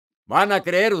¿Van a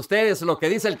creer ustedes lo que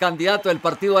dice el candidato del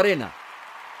Partido Arena?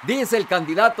 Dice el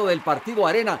candidato del Partido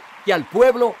Arena que al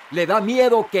pueblo le da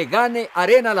miedo que gane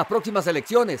Arena las próximas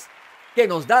elecciones, que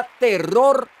nos da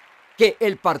terror que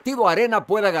el Partido Arena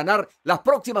pueda ganar las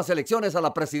próximas elecciones a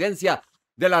la presidencia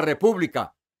de la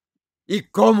República. ¿Y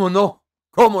cómo no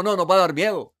nos va a dar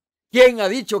miedo? ¿Quién ha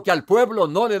dicho que al pueblo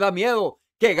no le da miedo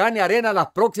que gane Arena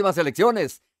las próximas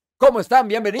elecciones? ¿Cómo están?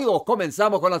 Bienvenidos.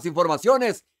 Comenzamos con las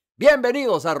informaciones.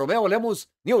 Bienvenidos a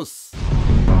RomeoLemusNews.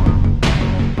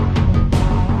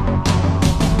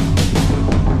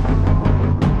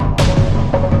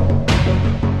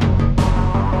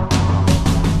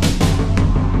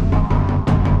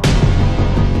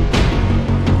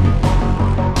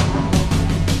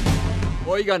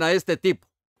 Oigan a este tipo.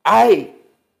 Hay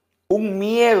un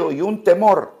miedo y un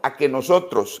temor a que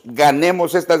nosotros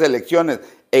ganemos estas elecciones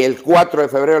el 4 de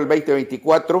febrero del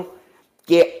 2024,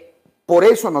 que por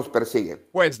eso nos persiguen.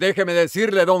 Pues déjeme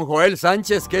decirle, don Joel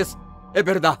Sánchez, que es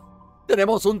verdad.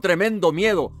 Tenemos un tremendo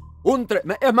miedo.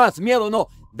 Es más, miedo no,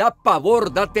 da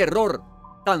pavor, da terror.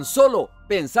 Tan solo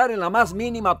pensar en la más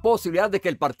mínima posibilidad de que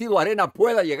el Partido Arena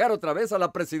pueda llegar otra vez a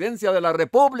la presidencia de la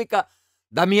República,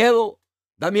 da miedo.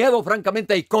 Da miedo,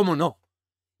 francamente, ¿y cómo no?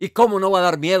 ¿Y cómo no va a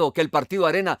dar miedo que el Partido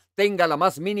Arena tenga la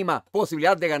más mínima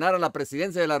posibilidad de ganar a la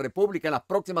presidencia de la República en las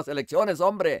próximas elecciones,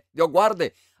 hombre? Dios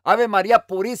guarde. Ave María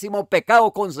Purísimo,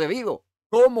 pecado concebido.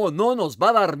 ¿Cómo no nos va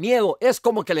a dar miedo? Es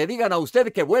como que le digan a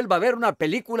usted que vuelva a ver una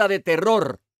película de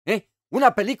terror,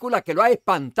 Una película que lo ha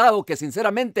espantado, que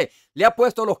sinceramente le ha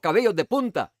puesto los cabellos de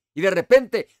punta y de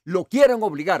repente lo quieren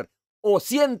obligar o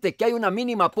siente que hay una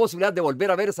mínima posibilidad de volver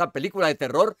a ver esa película de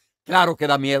terror. Claro que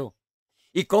da miedo.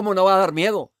 ¿Y cómo no va a dar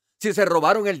miedo? Si se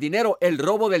robaron el dinero, el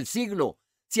robo del siglo,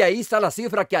 si ahí está la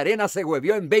cifra que Arena se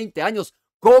huevió en 20 años,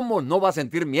 ¿cómo no va a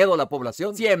sentir miedo la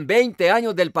población? Si en 20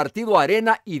 años del Partido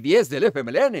Arena y 10 del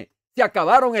FMLN se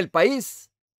acabaron el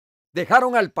país,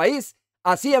 dejaron al país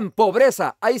así en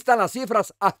pobreza. Ahí están las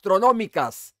cifras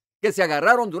astronómicas que se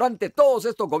agarraron durante todos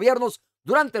estos gobiernos,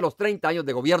 durante los 30 años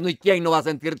de gobierno. ¿Y quién no va a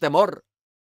sentir temor?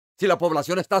 Si la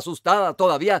población está asustada,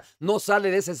 todavía no sale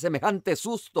de ese semejante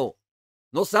susto,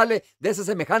 no sale de ese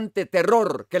semejante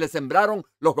terror que le sembraron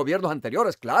los gobiernos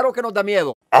anteriores. Claro que nos da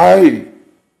miedo. Hay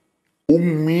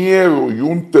un miedo y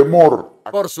un temor.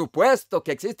 Por supuesto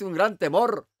que existe un gran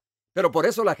temor, pero por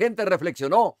eso la gente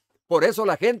reflexionó, por eso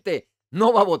la gente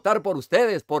no va a votar por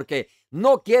ustedes, porque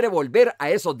no quiere volver a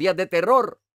esos días de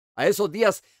terror, a esos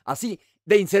días así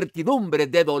de incertidumbre,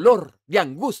 de dolor, de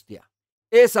angustia.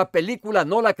 Esa película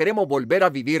no la queremos volver a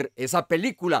vivir, esa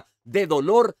película de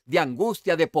dolor, de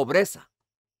angustia, de pobreza.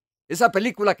 Esa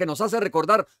película que nos hace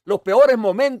recordar los peores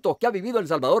momentos que ha vivido El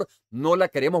Salvador, no la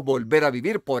queremos volver a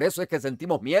vivir, por eso es que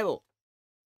sentimos miedo.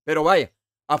 Pero vaya,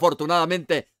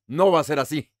 afortunadamente no va a ser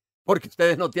así, porque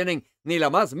ustedes no tienen ni la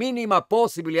más mínima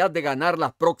posibilidad de ganar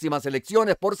las próximas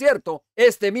elecciones. Por cierto,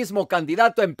 este mismo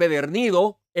candidato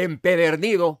empedernido,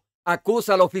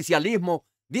 acusa al oficialismo.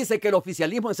 Dice que el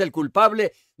oficialismo es el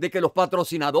culpable de que los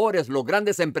patrocinadores, los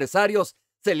grandes empresarios,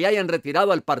 se le hayan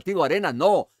retirado al Partido Arena.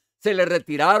 No, se le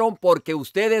retiraron porque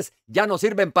ustedes ya no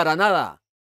sirven para nada.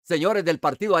 Señores del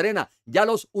Partido Arena, ya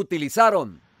los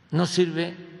utilizaron. No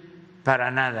sirve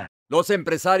para nada. Los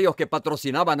empresarios que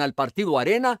patrocinaban al Partido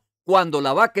Arena, cuando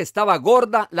la vaca estaba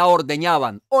gorda, la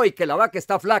ordeñaban. Hoy que la vaca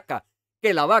está flaca,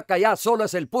 que la vaca ya solo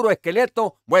es el puro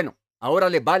esqueleto, bueno, ahora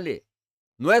les vale.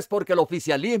 No es porque el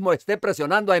oficialismo esté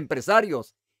presionando a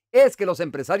empresarios, es que los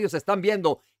empresarios están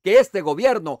viendo que este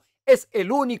gobierno es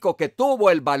el único que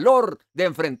tuvo el valor de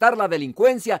enfrentar la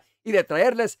delincuencia y de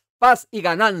traerles paz y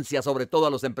ganancia, sobre todo a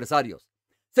los empresarios.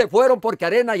 Se fueron porque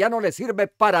Arena ya no les sirve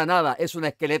para nada, es un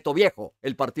esqueleto viejo,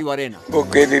 el Partido Arena. ¿Por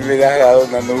qué ni le das a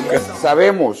una nunca?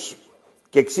 Sabemos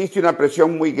que existe una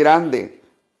presión muy grande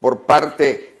por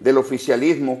parte del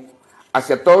oficialismo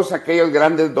hacia todos aquellos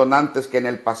grandes donantes que en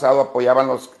el pasado apoyaban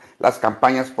las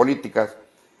campañas políticas,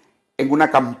 en una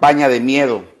campaña de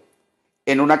miedo,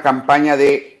 en una campaña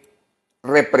de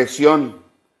represión,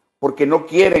 porque no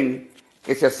quieren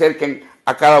que se acerquen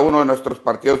a cada uno de nuestros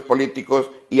partidos políticos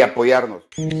y apoyarnos.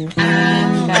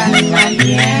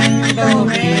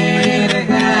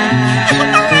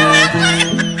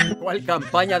 ¿Cuál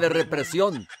campaña de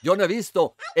represión? Yo no he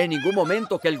visto en ningún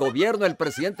momento que el gobierno del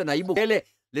presidente Nayib Bukele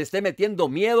le esté metiendo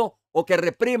miedo o que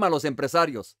reprima a los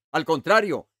empresarios. Al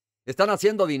contrario, están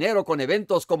haciendo dinero con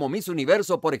eventos como Miss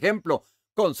Universo, por ejemplo,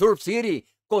 con Surf City,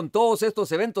 con todos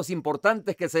estos eventos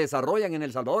importantes que se desarrollan en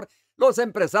El Salvador. Los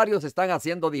empresarios están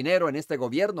haciendo dinero en este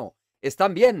gobierno.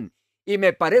 Están bien. Y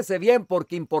me parece bien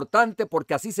porque importante,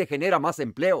 porque así se genera más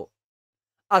empleo.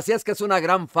 Así es que es una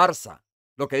gran farsa.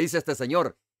 Lo que dice este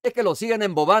señor es que lo siguen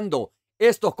embobando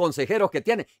estos consejeros que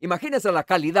tiene. Imagínense la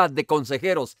calidad de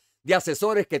consejeros, de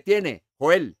asesores que tiene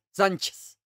Joel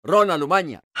Sánchez, Ronald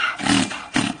Umaña,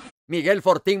 Miguel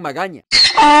Fortín Magaña,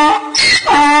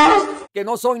 que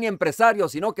no son ni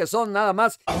empresarios, sino que son nada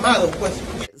más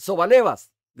sobalevas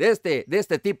de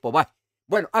este tipo. Va.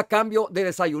 Bueno, a cambio de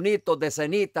desayunitos, de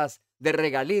cenitas, de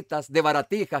regalitas, de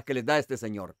baratijas que les da este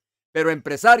señor. Pero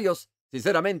empresarios,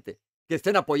 sinceramente, que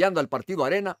estén apoyando al partido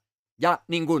Arena, ya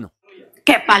ninguno.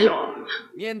 ¡Qué paloma!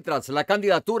 Mientras la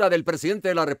candidatura del presidente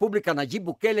de la República, Nayib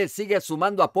Bukele, sigue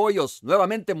sumando apoyos,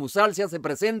 nuevamente Musal se hace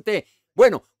presente,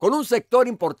 bueno, con un sector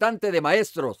importante de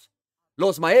maestros.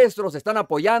 Los maestros están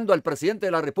apoyando al presidente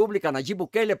de la República, Nayib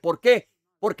Bukele. ¿Por qué?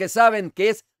 Porque saben que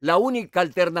es la única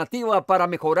alternativa para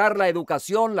mejorar la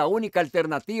educación, la única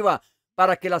alternativa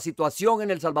para que la situación en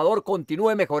El Salvador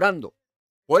continúe mejorando.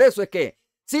 Por eso es que,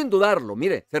 sin dudarlo,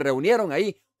 mire, se reunieron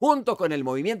ahí junto con el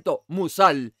movimiento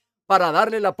Musal para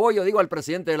darle el apoyo, digo, al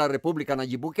presidente de la República,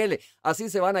 Nayib Bukele. Así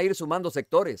se van a ir sumando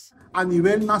sectores. A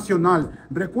nivel nacional,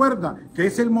 recuerda que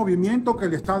es el movimiento que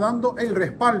le está dando el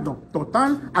respaldo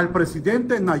total al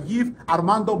presidente Nayib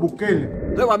Armando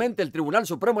Bukele. Nuevamente el Tribunal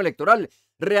Supremo Electoral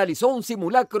realizó un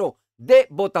simulacro de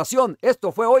votación.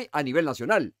 Esto fue hoy a nivel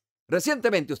nacional.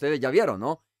 Recientemente, ustedes ya vieron,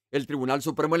 ¿no? El Tribunal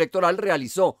Supremo Electoral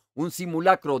realizó un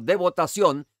simulacro de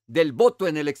votación del voto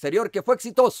en el exterior que fue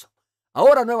exitoso.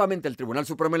 Ahora nuevamente el Tribunal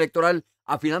Supremo Electoral,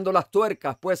 afinando las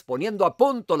tuercas, pues poniendo a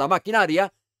punto la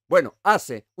maquinaria, bueno,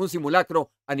 hace un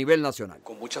simulacro a nivel nacional.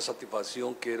 Con mucha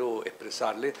satisfacción quiero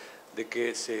expresarle de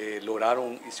que se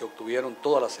lograron y se obtuvieron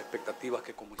todas las expectativas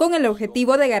que con el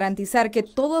objetivo de garantizar que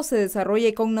todo se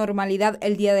desarrolle con normalidad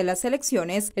el día de las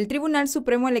elecciones, el Tribunal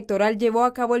Supremo Electoral llevó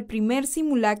a cabo el primer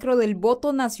simulacro del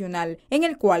voto nacional, en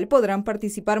el cual podrán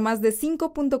participar más de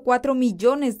 5.4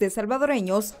 millones de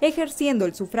salvadoreños ejerciendo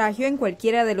el sufragio en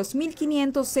cualquiera de los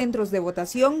 1.500 centros de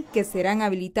votación que serán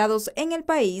habilitados en el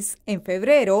país en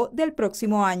febrero del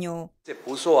próximo año. Se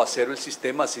puso a cero el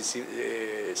sistema,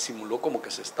 simuló como que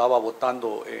se estaba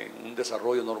votando en un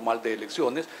desarrollo normal de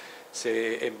elecciones,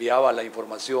 se enviaba la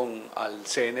información al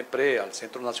CNPRE, al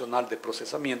Centro Nacional de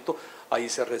Procesamiento, ahí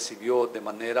se recibió de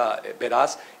manera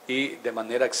veraz y de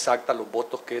manera exacta los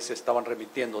votos que se estaban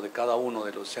remitiendo de cada uno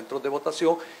de los centros de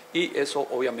votación, y eso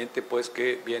obviamente pues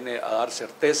que viene a dar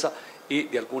certeza y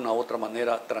de alguna otra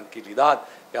manera tranquilidad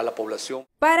a la población.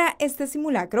 Para este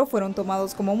simulacro fueron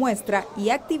tomados como muestra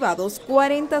y activados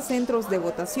 40 centros de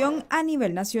votación a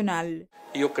nivel nacional.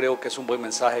 Y yo creo que es un buen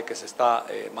mensaje que se está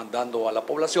mandando a la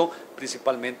población,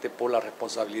 principalmente por la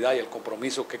responsabilidad y el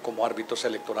compromiso que como árbitros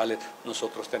electorales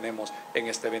nosotros tenemos en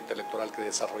este evento electoral que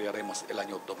desarrollaremos el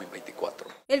año 2024.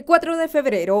 El 4 de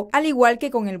febrero, al igual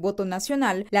que con el voto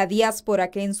nacional, la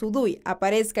diáspora que en su DUI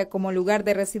aparezca como lugar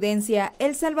de residencia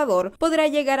El Salvador podrá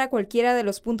llegar a cualquiera de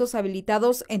los puntos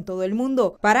habilitados en todo el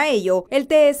mundo. Para ello, el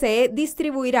TSE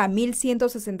distribuirá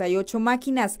 1.168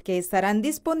 máquinas que estarán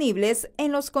disponibles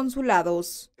en los consulados.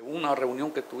 Una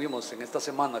reunión que tuvimos en esta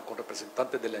semana con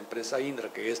representantes de la empresa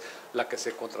Indra, que es la que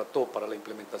se contrató para la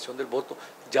implementación del voto,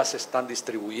 ya se están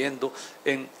distribuyendo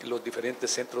en los diferentes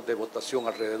centros de votación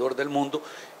alrededor del mundo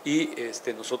y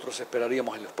nosotros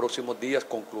esperaríamos en los próximos días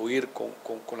concluir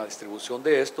con la distribución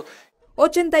de esto.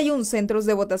 81 centros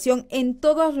de votación en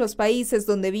todos los países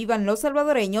donde vivan los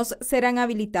salvadoreños serán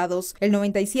habilitados. El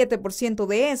 97%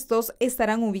 de estos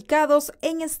estarán ubicados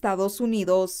en Estados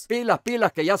Unidos.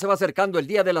 Pilas, que ya se va acercando el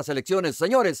día de las elecciones.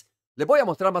 Señores, les voy a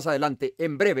mostrar más adelante,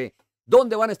 en breve,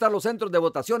 dónde van a estar los centros de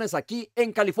votaciones aquí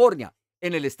en California,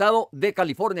 en el estado de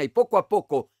California. Y poco a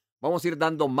poco vamos a ir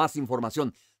dando más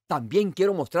información. También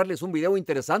quiero mostrarles un video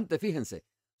interesante, fíjense,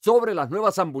 sobre las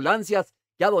nuevas ambulancias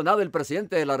que ha donado el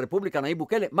presidente de la República, Nayib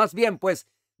Bukele, más bien pues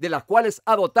de las cuales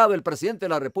ha dotado el presidente de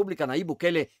la República, Nayib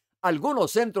Bukele,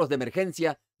 algunos centros de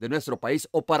emergencia de nuestro país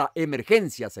o para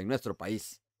emergencias en nuestro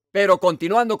país. Pero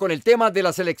continuando con el tema de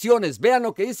las elecciones, vean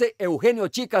lo que dice Eugenio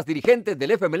Chicas, dirigente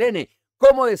del FMLN,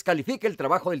 cómo descalifica el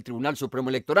trabajo del Tribunal Supremo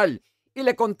Electoral. Y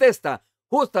le contesta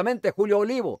justamente Julio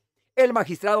Olivo, el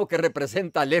magistrado que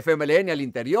representa al FMLN al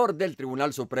interior del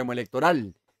Tribunal Supremo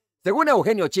Electoral. Según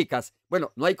Eugenio Chicas,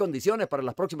 bueno, no hay condiciones para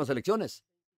las próximas elecciones.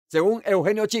 Según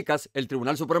Eugenio Chicas, el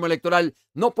Tribunal Supremo Electoral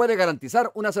no puede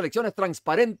garantizar unas elecciones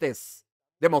transparentes,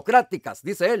 democráticas,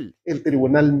 dice él. El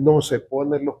tribunal no se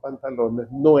pone los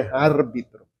pantalones, no es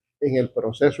árbitro en el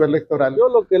proceso electoral. Yo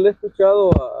lo que le he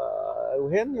escuchado a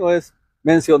Eugenio es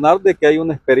mencionar de que hay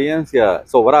una experiencia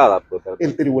sobrada. Pues.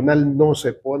 El tribunal no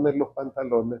se pone los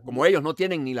pantalones. Como ellos no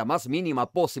tienen ni la más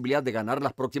mínima posibilidad de ganar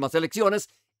las próximas elecciones,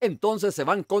 entonces se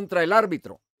van contra el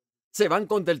árbitro. se van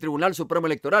contra el Tribunal Supremo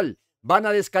Electoral. Van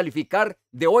a descalificar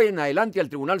de hoy en adelante al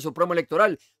Tribunal Supremo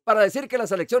Electoral para decir que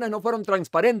las elecciones no fueron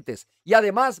transparentes. Y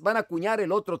además van a acuñar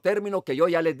el otro término que yo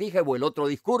ya les dije o el otro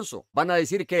discurso. Van a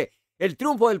decir que el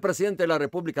triunfo del presidente de la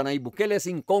República, Nayib Bukele, es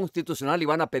inconstitucional y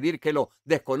van a pedir que lo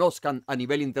desconozcan a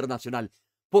nivel internacional.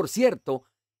 Por cierto,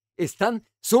 están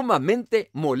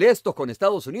sumamente molestos con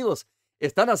Estados Unidos.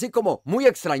 Están así como muy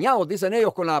extrañados, dicen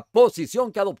ellos, con la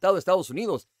posición que ha adoptado Estados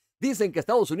Unidos. Dicen que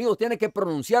Estados Unidos tiene que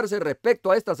pronunciarse respecto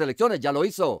a estas elecciones. Ya lo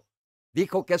hizo.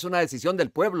 Dijo que es una decisión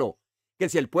del pueblo, que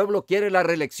si el pueblo quiere la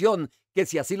reelección, que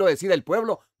si así lo decide el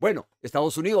pueblo, bueno,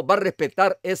 Estados Unidos va a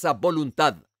respetar esa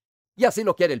voluntad. Y así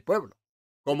lo quiere el pueblo.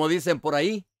 Como dicen por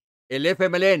ahí, el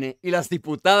FMLN y las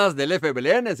diputadas del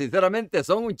FMLN, sinceramente,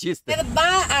 son un chiste.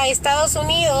 Va a Estados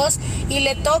Unidos y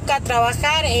le toca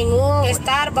trabajar en un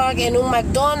Starbucks, en un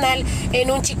McDonald's,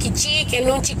 en un chiquichic, en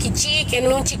un chiquichic,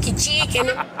 en un chiquichic, en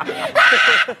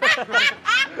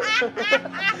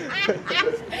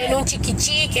un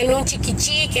chiquichic, en un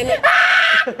chiquichic,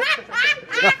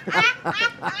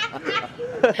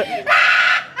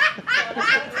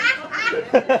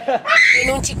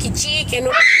 en un chiquichic, en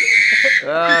un...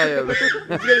 Ay,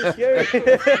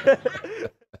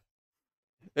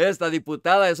 esta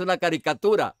diputada es una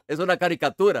caricatura, es una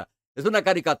caricatura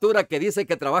que dice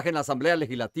que trabaja en la Asamblea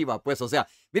Legislativa. Pues, o sea,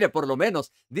 mire, por lo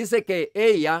menos dice que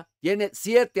ella tiene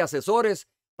 7 asesores,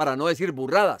 para no decir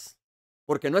burradas,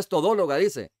 porque no es todóloga,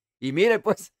 dice. Y mire,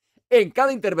 pues, en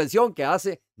cada intervención que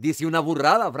hace, dice una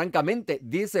burrada, francamente,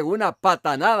 dice una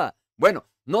patanada. Bueno,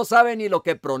 no sabe ni lo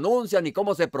que pronuncia, ni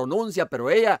cómo se pronuncia, pero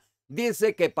ella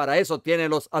dice que para eso tiene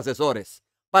los asesores,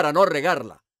 para no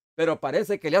regarla. Pero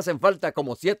parece que le hacen falta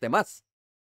como 7 más.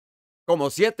 Como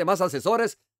 7 más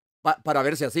asesores para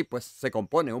ver si así pues se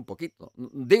compone un poquito.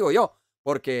 Digo yo,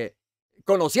 porque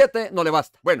con los 7 no le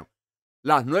basta. Bueno,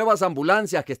 las nuevas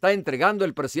ambulancias que está entregando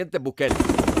el presidente Bukele.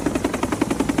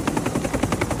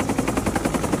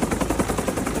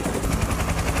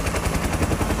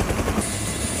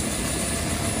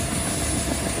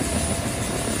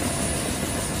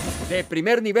 De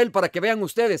primer nivel para que vean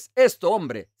ustedes, esto,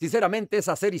 hombre, sinceramente es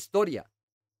hacer historia.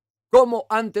 Como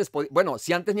antes, bueno,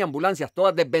 si antes ni ambulancias,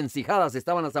 todas desvencijadas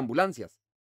estaban las ambulancias.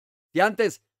 Si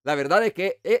antes, la verdad es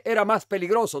que era más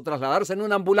peligroso trasladarse en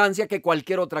una ambulancia que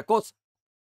cualquier otra cosa.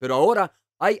 Pero ahora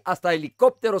hay hasta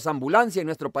helicópteros ambulancia en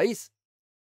nuestro país.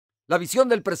 La visión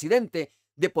del presidente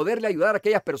de poderle ayudar a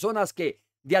aquellas personas que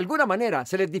de alguna manera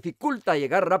se les dificulta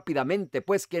llegar rápidamente,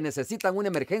 pues que necesitan una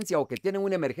emergencia o que tienen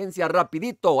una emergencia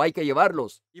rapidito, hay que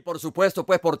llevarlos. Y por supuesto,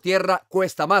 pues por tierra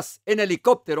cuesta más. En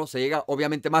helicóptero se llega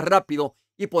obviamente más rápido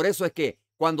y por eso es que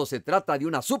cuando se trata de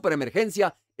una super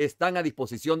emergencia, están a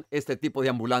disposición este tipo de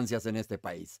ambulancias en este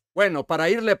país. Bueno, para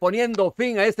irle poniendo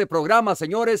fin a este programa,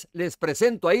 señores, les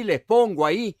presento ahí, les pongo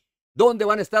ahí dónde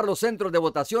van a estar los centros de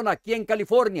votación aquí en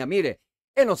California. Mire,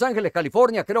 en Los Ángeles,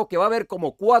 California, creo que va a haber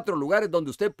como 4 lugares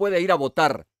donde usted puede ir a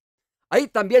votar. Ahí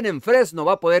también en Fresno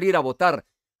va a poder ir a votar.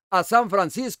 A San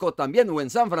Francisco también, o en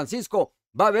San Francisco,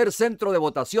 va a haber centro de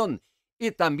votación.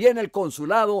 Y también el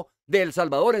consulado de El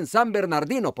Salvador en San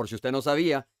Bernardino. Por si usted no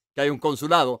sabía que hay un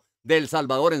consulado de El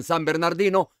Salvador en San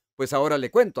Bernardino, pues ahora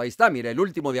le cuento. Ahí está, mire, el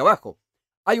último de abajo.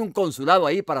 Hay un consulado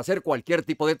ahí para hacer cualquier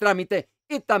tipo de trámite.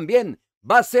 Y también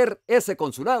va a ser ese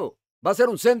consulado, va a ser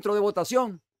un centro de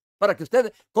votación, para que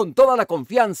usted, con toda la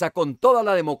confianza, con toda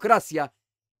la democracia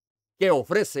que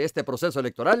ofrece este proceso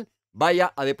electoral,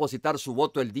 vaya a depositar su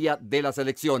voto el día de las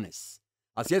elecciones.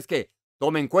 Así es que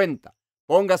tome en cuenta,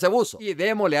 póngase buzo y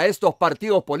démosle a estos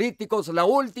partidos políticos la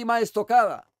última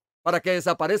estocada para que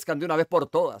desaparezcan de una vez por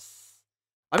todas.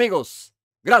 Amigos,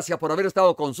 gracias por haber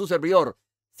estado con su servidor.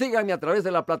 Síganme a través de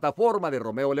la plataforma de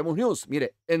RomeoLemusNews.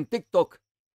 Mire, en TikTok,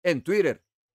 en Twitter,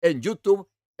 en YouTube,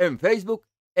 en Facebook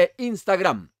e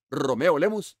Instagram.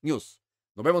 RomeoLemusNews.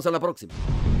 Nos vemos en la próxima.